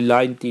շատ ավելի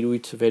լայն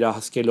տիրույթ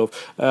վերահսկելով։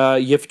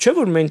 Եվ չէ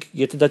որ մենք,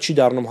 եթե դա չի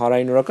դառնում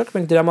հարային օրակարգ,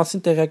 մենք դրա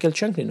մասին տեղյակել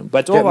չենք լինում,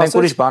 բայց ով ասեց, մենք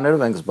ուրիշ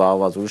բաներով ենք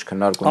զբաղված, ուրիշ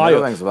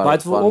քննարկումներով ենք զբաղված։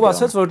 Բայց ով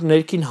ասեց, որ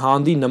ներքին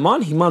հանդի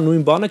նման հիմա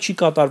նույն բանը չի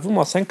կատարվում,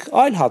 ասենք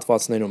այլ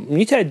հատվածներում։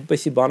 Միթե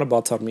այդպեսի բանը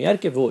բացառում,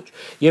 իհարկե ոչ։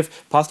 Եվ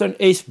փաստորեն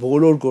այս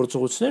բոլոր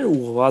գործողությունները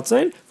ուղղված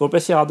են,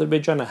 որպեսզի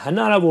Ադրբեջանը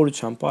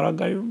հնարավորության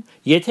պարագայում,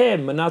 եթե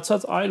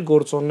մնացած այլ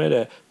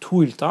գործոնները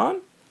թույլ տան,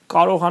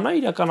 կարողանա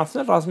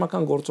իրականացնել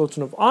ռազմական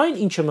գործողությունով այն,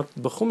 ինչը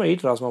բխում է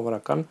իր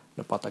ռազմավարական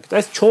նպատակից։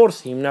 Այս 4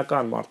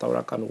 հիմնական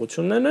մարտավարական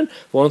ուղղություններն են,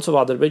 որոնցով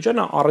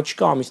Ադրբեջանը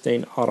առաջիկա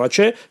ամիսներին առաջ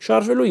է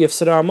շարժվելու եւ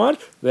սրա համար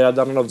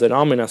վերադառնալով ձեր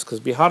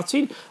ամենասկզբի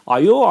հարցին,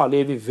 այո,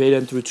 Ալիևի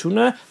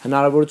վերընտրությունը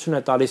հնարավորություն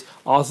է տալիս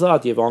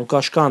ազատ եւ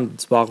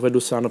անկաշկանդ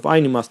զբաղվելու սրանով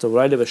այն իմաստով,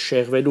 որ այլևս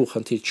շեղվելու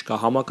խնդիր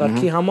չկա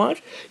համակարգի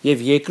համար,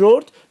 եւ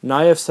երկրորդ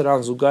նաև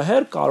սրան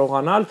զուգահեռ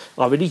կարողանալ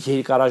ավելի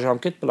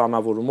երկարաժամկետ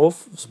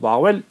պլանավորումով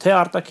զբաղվել թե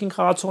արտաքին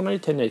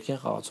խաղացողների, թե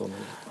ներքին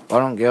խաղացողների։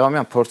 Պարոն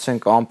Գեղամյան,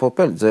 փորձենք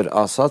ամփոփել ձեր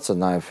ասածը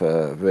նաև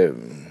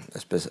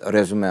այսպես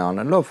ռեզումե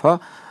անելով, հա,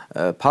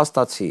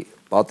 փաստացի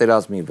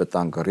պատերազմի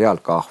վտանգը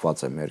ռեալ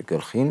կախված է մեր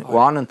գլխին ու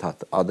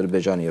անընդհատ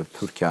Ադրբեջանը եւ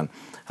Թուրքիան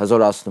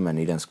հզորացնում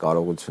են իրենց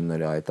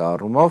կարողությունները այդ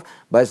առումով,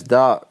 բայց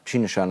դա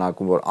չի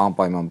նշանակում, որ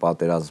անպայման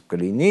պատերազմ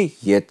կլինի,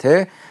 եթե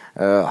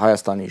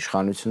Հայաստանի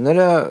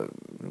իշխանությունները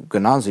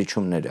գնան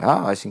զիջումները, հա,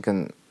 այսինքն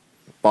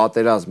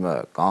պատերազմը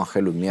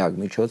կանխելու միակ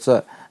միջոցը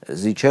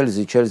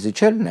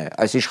զիջելն է,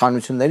 այս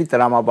իշխանությունների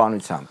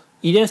տրամաբանությամբ։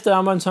 Իրենց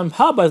տրամաբանությամբ,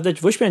 հա, բայց դա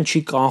ոչ միայն չի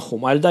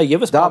կանխում, այլ դա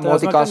եւս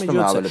պատերազմական միջոց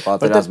է, ավելի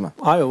պատերազմը։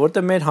 Այո,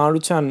 որտեղ մեր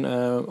հանրության,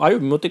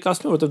 այո,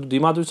 մոտիկացնում է, որտեղ դու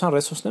դիմադրության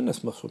ռեսուրսներն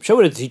ես մխվում։ Չէ՞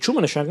 որ այդ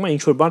զիջումը նշանակում է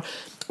ինչ որ բան,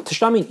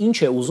 թշնամին ինչ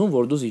է ուզում,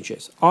 որ դու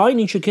զիջես։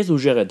 Այն ինչը քեզ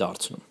ուժեղ է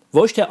դարձնում։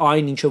 Ոչ թե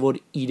այն ինչը որ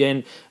իրեն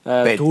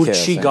դուր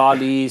չի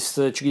գալիս,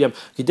 չգիտեմ,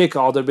 գիտեք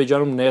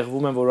Ադրբեջանում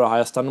նեղվում են, որ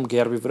Հայաստանում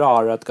գերբի վրա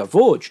Արարատ կա։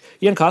 Ոչ,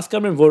 իրենք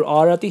հասկանում են, որ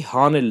Արարատի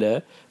հանելը,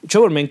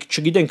 չէ՞ որ մենք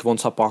չգիտենք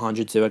ոնց է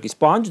պահանջը ձևակից։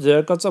 Պահանջը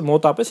ձևակացա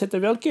մոտապես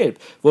հետեւյալ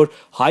կերպ, որ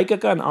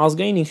հայկական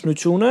ազգային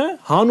ինքնությունը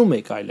հանում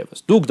եք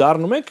այլևս։ Դուք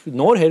դառնում եք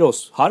նոր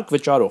հերոս, հարկ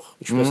վճարող,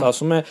 ինչպես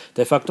ասում է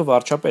դե ֆակտո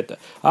վարչապետը,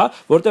 հա,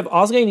 որտեղ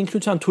ազգային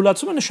ինքնության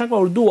թույլատումը նշանակում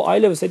է, որ դու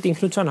այլևս այդ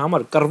ինքնության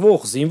համար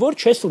կռվող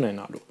զինվոր չես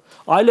ունենալու։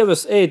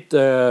 Այլևս այդ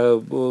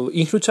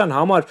ինքնության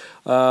համար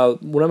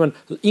ուրեմն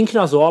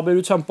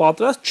ինքնազոհաբերության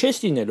պատրաստ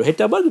չես լինելու։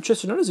 Հետաբար դու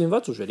չես ունենալու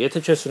զինված ուժեր։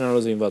 Եթե չես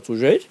ունենալու զինված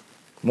ուժեր,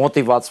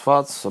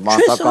 մոտիվացված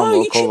մարտական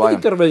ոգով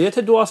այն։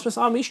 Եթե դու ասես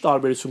ամիշ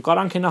տարբերություն,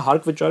 կարանք հենա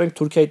հարկ վճարենք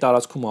Թուրքիայի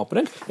տարածքում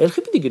ապրենք,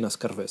 ելքի պիտի գնաս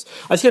կռվես։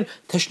 Այսինքն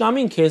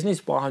թշնամին քեզնից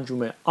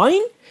պահանջում է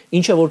այն,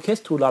 ինչը որ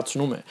քեզ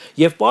թույլատրում է։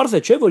 Եվ պարզ է,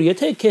 չէ, որ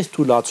եթե քեզ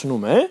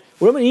թույլատրում է,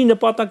 ուրեմն իր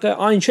նպատակը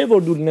այն չէ,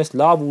 որ դու լինես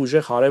լավ ու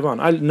ուժեղ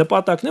հարևան, այլ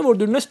նպատակն է, որ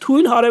դու լինես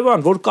թույլ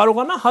հարևան, որ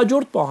կարողանա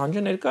հաջորդ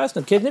պահանջը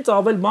ներկայացնել, քեզնից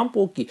ավել բան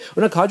պոկի։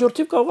 Օրինակ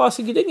հաջորդիվ կարող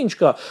ասի, գիտեք ինչ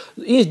կա,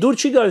 ինձ դուր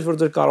չի գալիս, որ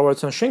ձեր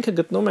կառավարության շենքը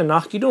գտնվում է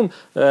նախկինում,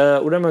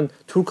 ուրեմն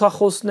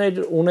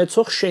թուրքախոսներ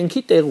ունեցող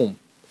շենքի տեղում,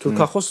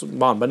 թուրքախոս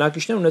բան,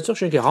 բնակիչներ ունեցող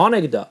շենքի,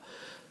 հանեք դա։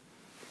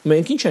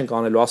 Մենք ինչ ենք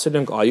անելու,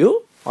 ասել ենք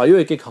այո,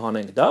 եկեք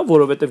հանենք դա,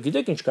 որովհետև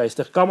գիտեք ինչ կա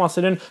այստեղ, կամ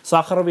ասել են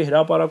Սախարովի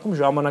հրապարակում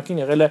ժամանակին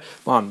եղել է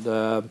բան,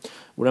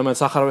 ուրեմն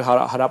Սախարովի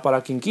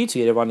հրապարակին կից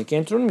Երևանի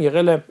կենտրոնում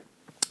եղել է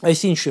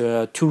այսինչ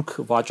թուրք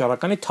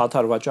վաճառականի,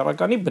 թաթար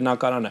վաճառականի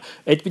բնակարանը։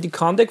 Այդ պիտի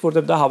քանդեք,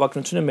 որովհետև դա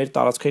հավակնություն է մեր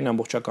տարածքային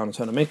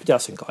ամբողջականությանը։ Մենք պիտի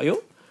ասենք այո։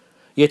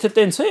 Եթե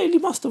տենց է, էլի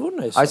իմաստը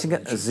ո՞րն է այս։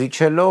 Այսինքն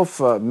զիջելով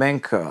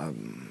մենք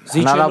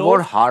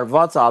հնարավոր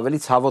հարված ավելի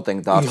ցավոտ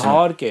ենք դարձնում։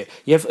 Իհարկե,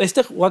 եւ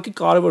այստեղ ուղղակի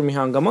կարևոր մի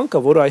հանգամանք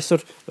կա, որը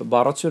այսօր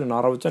բառացիորեն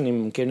առավոտյան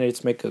իմ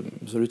ընկերներից մեկը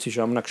զրույցի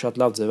ժամանակ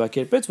շատ լավ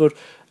ձևակերպեց, որ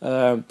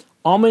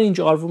ամեն ինչ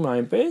արվում է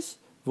այնպես,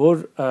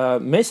 որ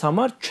մեզ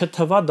համար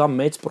չթվա դա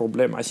մեծ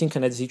խնդրեմ,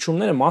 այսինքն այդ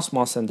զիջումները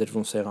մաս են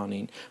դրվում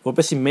սեղանին,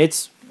 որպեսզի մեծ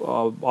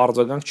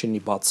արձագանք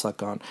չունի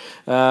բացական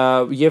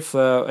եւ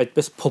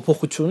այդպես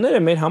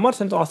փոփոխությունները մեր համար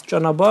ցենց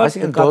աստիճանաբար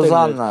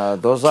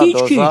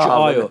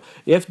այո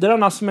եւ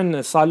դրան ասում են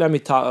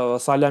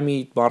Սալյամի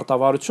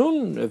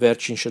մարտավարություն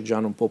վերջին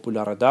շրջանում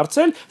պոպուլյար է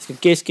դարձել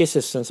կես-կես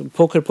է ցենց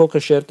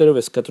փոքր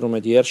շերտերով է կտրում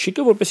այդ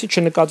երշիկը որպեսզի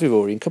չնկատվի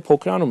որ ինքը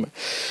փոքրանում է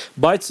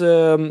բայց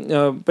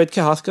պետք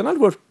է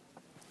հասկանալ որ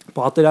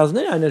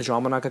պատերազմները այն էլ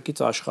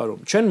ժամանակակից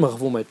աշխարհում չեն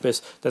մղվում այդպես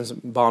տենց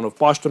բանով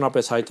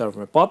պաշտոնապես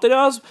հայտարարվում է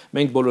պատերազմ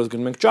մենք բոլորս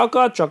գնում ենք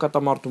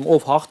ճակատամարտում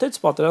ով հաղթեց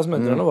պատերազմը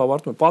դրանով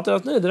ավարտվում է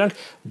պատերազմները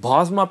դրանք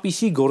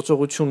բազմապիսի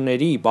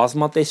գործողությունների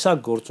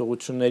բազմատեսակ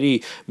գործողությունների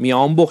մի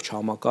ամբողջ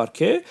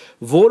համակարգ է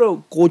որը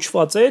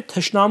կոչված է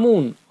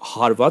թշնամուն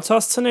հարված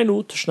հասցնելու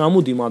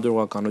թշնամու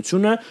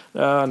դիմադրողականությունը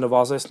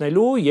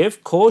նվազեցնելու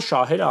եւ քո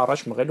շահերը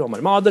առաջ մղելու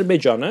համար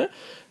Ադրբեջանը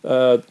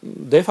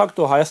դե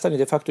ֆակտո Հայաստանի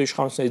դե ֆակտո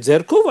իշխանությունների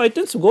ձեռքով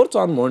այտենց գործ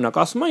անում օրինակ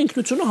ասում է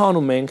ինքնությունը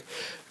հանում ենք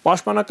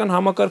պաշտպանական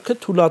համակարգը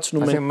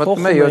թույլատնում ենք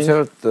մտնում է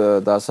 7-րդ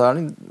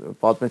դասարանի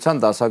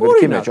պատմության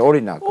դասագրքի մեջ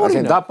օրինակ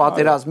ասեն դա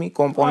պատերազմի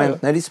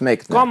կոմպոնենտներից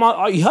մեկն է կամ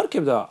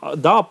իհարկե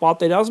դա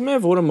պատերազմ է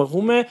որը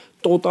մղվում է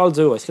տոտալ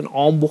ձևով այսինքն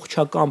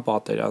ամբողջական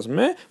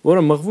պատերազմ է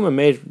որը մղվում է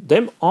մեր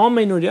դեմ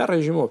ամենօրյա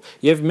ռեժիմով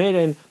եւ մեր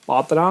այն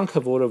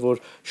պատրանքը որը որ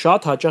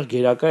շատ հաճախ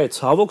գերակա է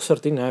ցավոք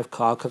սրտի նաեւ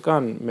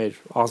քաղաքական մեր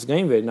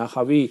ազգային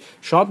վերնախավի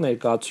շատ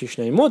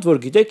ներկայացուցիչների մոտ որ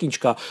գիտեք ինչ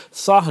կա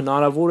սա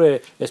հնարավոր է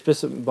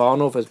այսպես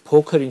բանով այս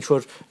փոքր ինչ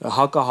որ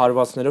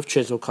հակահարվածներով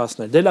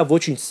չեզոքացնել դե լավ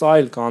ոչինչ սա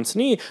էլ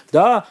կանցնի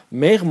դա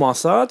մեղմ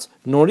ասած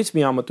նորից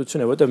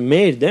միամտություն է որովհետեւ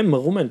մեր դեմ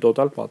մղում են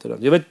տոտալ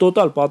պատերազմ եւ այդ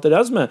տոտալ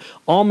պատերազմը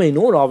ամեն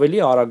օր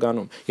ավելի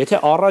արագանում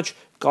եթե առաջ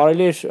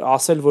կարելի է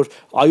ասել որ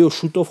այո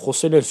շուտով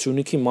խոսել են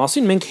Սյունիքի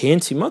մասին մենք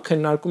հենց հիմա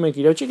քննարկում ենք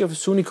իրավիճակը եւ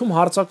Սյունիքում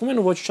հարցակում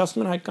են ու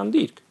ոչնչացնում են հայկական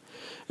դիրք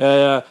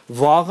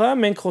վաղը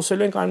մենք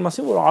խոսելու ենք այն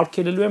մասին որ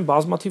արգելելու են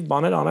բազմաթիվ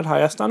բաներ անել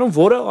Հայաստանում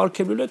որը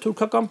արգելվել է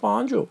թուրքական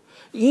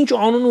պահանջով ինչ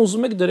անուն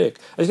ուզում եք դրեք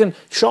այսինքն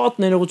շատ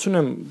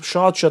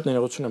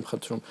ներողություն եմ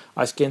խնդրում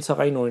այս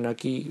կենցաղային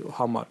օրինակի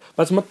համար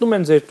բայց մտնում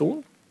են ձեր տուն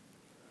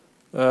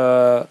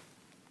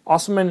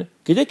ասում են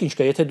գիտեք ինչ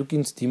կա եթե դուք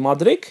ինձ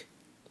դիմադրեք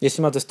ես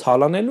հիմա ձեզ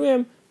թալանելու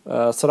եմ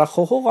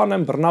սրախոխող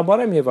անեմ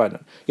բռնաբարեմ եւ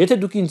այլն եթե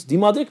դուք ինձ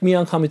դիմադրեք մի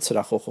անգամից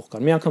սրախոխող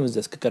կան մի անգամից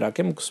ձեզ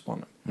կկրակեմ ու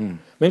կսպանեմ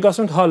մենք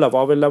ասում ենք հա լավ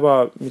ավելի լավ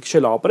մի քիչ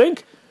էլ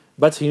ապրենք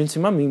բայց ինձ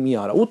հիմա մի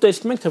արա ու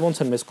տեսնում ենք թե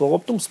ոնց են մեզ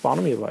կողոպտում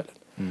սպանում եւ այլն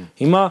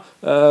հիմա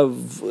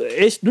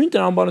այս նույն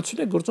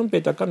տրամաբանությունն է գործում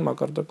պետական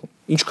մակարդակում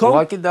ինչքան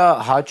ուղղակի դա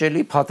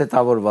հաճելի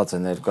փաթեթավորված է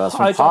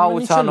ներկայացում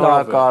խաղաղության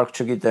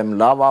օրակարգ չգիտեմ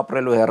լավ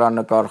ապրելու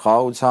հերանեկար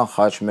խաղաղության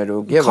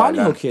խաչմերուկ եւ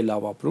այլն քանի հոգի է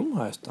լավ ապրում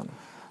Հայաստանում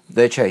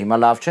դե չէ հիմա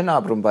լավ չեն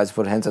ապրում բայց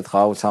որ հենց այդ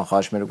խաղաղության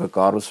խաչմերուկը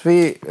կառուցվի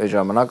այդ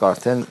ժամանակ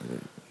արդեն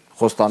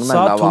խոստանում են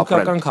լավ ապրել սա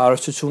թուրքական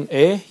քարոզություն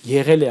է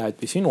եղել է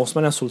այդպեսին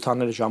Օսմանյան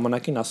սուլթանները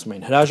ժամանակին ասում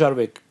էին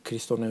հրաժարվեք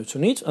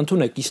քրիստոնեությունից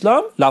ընդունեք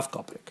իսլամ լավ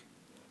կապրեք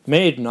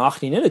մեր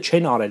նախնիները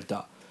չեն արել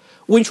դա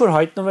ու ինչ որ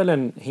հայտնվել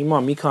են հիմա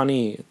մի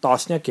քանի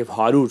տասնյակ եւ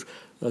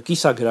 100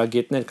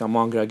 կիսագրագետներ կամ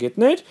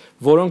անգրագետներ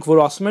որոնք որ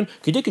ասում են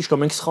գիտեք ինչ կա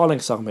մենք սխալ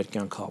ենք սա մեր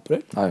կյանքը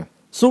ապրել այո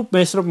Սուրբ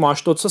Մեսրոպ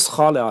Մաշտոցը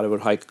սխալ է արել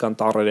որ հայկական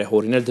տառերը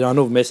հորինել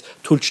դրանով մեզ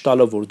թույլ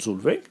չտալով որ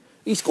ձուլվենք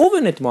իսկ ով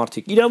են այդ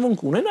մարդիկ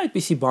իրավունք ունեն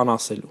այդպիսի բան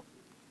ասելու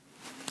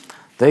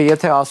դե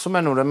եթե ասում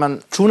են ուրեմն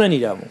չունեն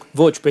իրավունք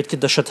ոչ պետք է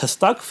դա շատ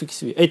հստակ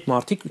ֆիքսվի այդ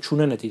մարդիկ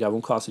չունեն այդ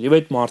իրավունքը ասել եւ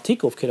այդ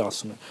մարդիկ ովքեր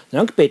ասում են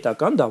նրանք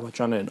պետական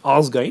դավաճաններ են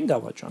ազգային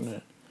դավաճաններ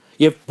են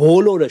եւ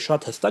բոլորը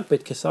շատ հստակ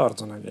պետք է սա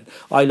արձանագրեն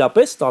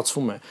այլապես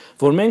ստացվում է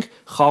որ մենք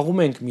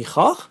խաղում ենք մի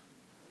խաղ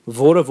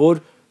որը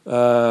որ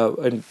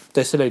այն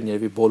տեսել եք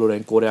երևի բոլորը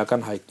այն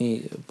կորեական հայտնի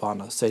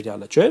բանը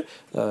սերիալը չէ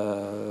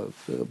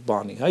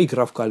բանի հա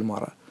իգրավ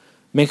կալմարը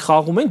մենք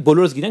խաղում ենք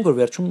բոլորս գիտենք որ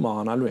վերջում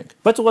մահանալու ենք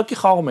բայց ուղղակի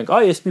խաղում ենք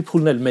այս մի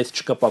փուլն էլ մեծ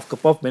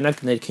չկպավ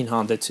մենակ ներքին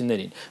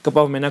հանդեցիներին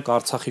կպավ մենակ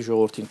Արցախի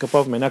ժողովրդին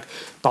կպավ մենակ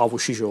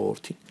Տավուշի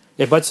ժողովրդին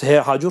բայց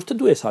հաջորդը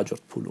դու ես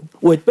հաջորդ փուլում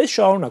ու այդպես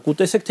շարունակ ու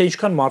տեսեք թե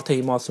ինչքան մարդ է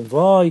հիմա ասում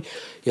վայ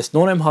ես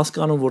նոր եմ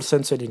հասկանում որ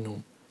սենց է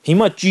լինում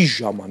հիմա ճիշտ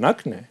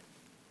ժամանակն է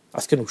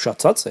Այսինքն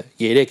ուշացած է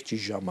 3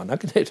 ճիշտ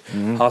ժամանակներ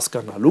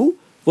հասկանալու,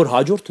 որ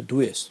հաջորդը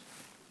դու ես։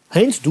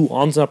 Հենց դու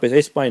անձնապես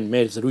այս բան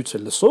մեր զրույցը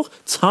լսող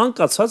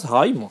ցանկացած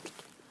հայ մարդ։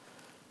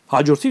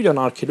 Հաջորդի իրան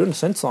արկելուն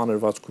սենց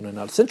ծանրված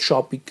կունենալ, սենց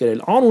շապիկ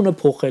կրել, անունը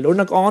փոխել,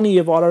 օրինակ Անի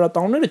եւ Արարատ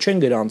անունները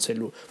չեն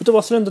գրանցելու, որտեղ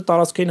ասել են դա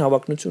տարածքային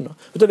հավակնություն է։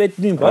 Որտեղ այդ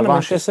նույն բանը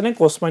մենք տեսել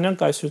ենք Օսմանյան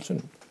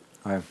կայսրությունում։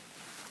 Այո։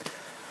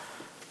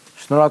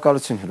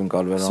 Շնորհակալություն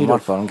հյուրընկալվելու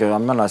համար, պարոն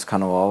Գեղամյան,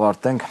 այսքանով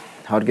ավարտենք։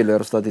 Հարգելի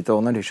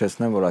հեռուստադիտողներ,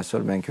 հիշեցնեմ, որ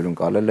այսօր մենք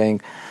հյուրընկալել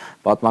էինք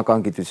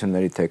պատմական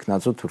գիտությունների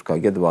թեկնածու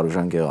թուրքագետ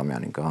Վարուժան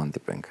Գեղամյանին,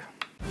 կհանդիպենք։